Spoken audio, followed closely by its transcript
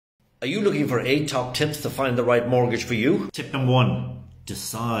Are you looking for 8 top tips to find the right mortgage for you? Tip number 1,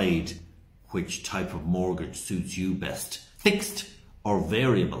 decide which type of mortgage suits you best, fixed or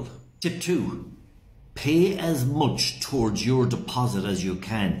variable. Tip 2, pay as much towards your deposit as you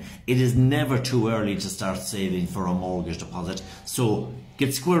can. It is never too early to start saving for a mortgage deposit, so get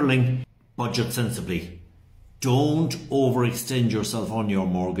squirreling, budget sensibly. Don't overextend yourself on your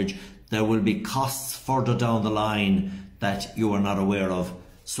mortgage. There will be costs further down the line that you are not aware of.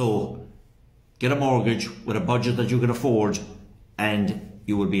 So get a mortgage with a budget that you can afford and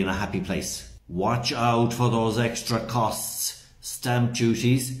you will be in a happy place. Watch out for those extra costs. Stamp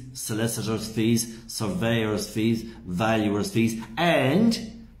duties, solicitors' fees, surveyors' fees, valuers' fees,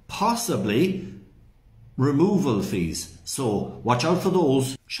 and possibly removal fees. So watch out for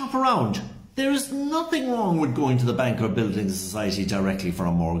those. Shop around. There is nothing wrong with going to the bank or building society directly for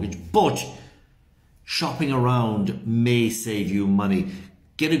a mortgage, but shopping around may save you money.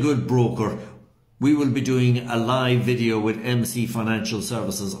 Get a good broker. We will be doing a live video with MC Financial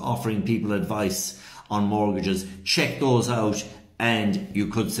Services offering people advice on mortgages. Check those out and you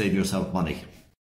could save yourself money.